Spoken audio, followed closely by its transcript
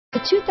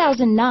The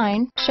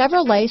 2009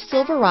 Chevrolet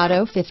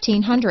Silverado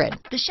 1500.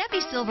 The Chevy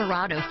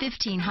Silverado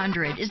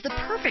 1500 is the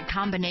perfect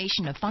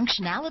combination of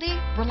functionality,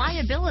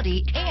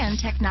 reliability, and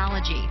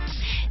technology.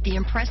 The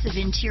impressive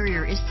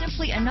interior is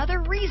simply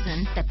another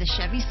reason that the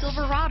Chevy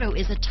Silverado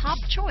is a top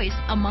choice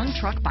among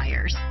truck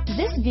buyers.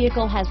 This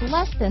vehicle has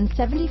less than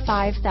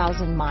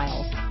 75,000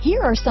 miles.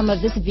 Here are some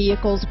of this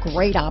vehicle's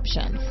great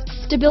options: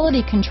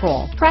 stability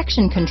control,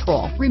 traction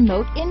control,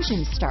 remote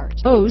engine start,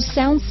 Bose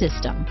sound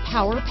system,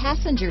 power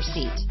passenger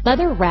seat,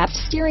 leather-wrapped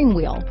steering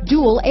wheel,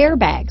 dual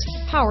airbags,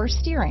 power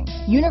steering,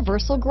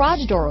 universal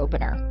garage door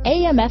opener,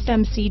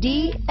 AM/FM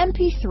CD,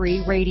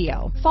 MP3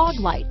 radio, fog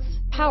lights,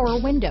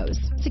 power windows,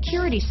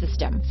 security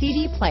system,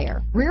 CD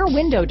player, rear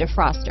window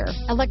defroster,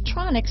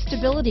 electronic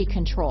stability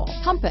control,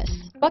 compass,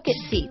 bucket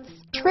seats,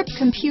 trip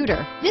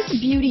computer. This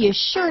beauty is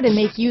sure to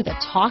make you the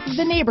talk of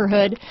the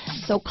neighborhood,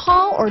 so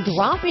call or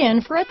drop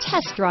in for a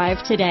test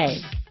drive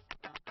today.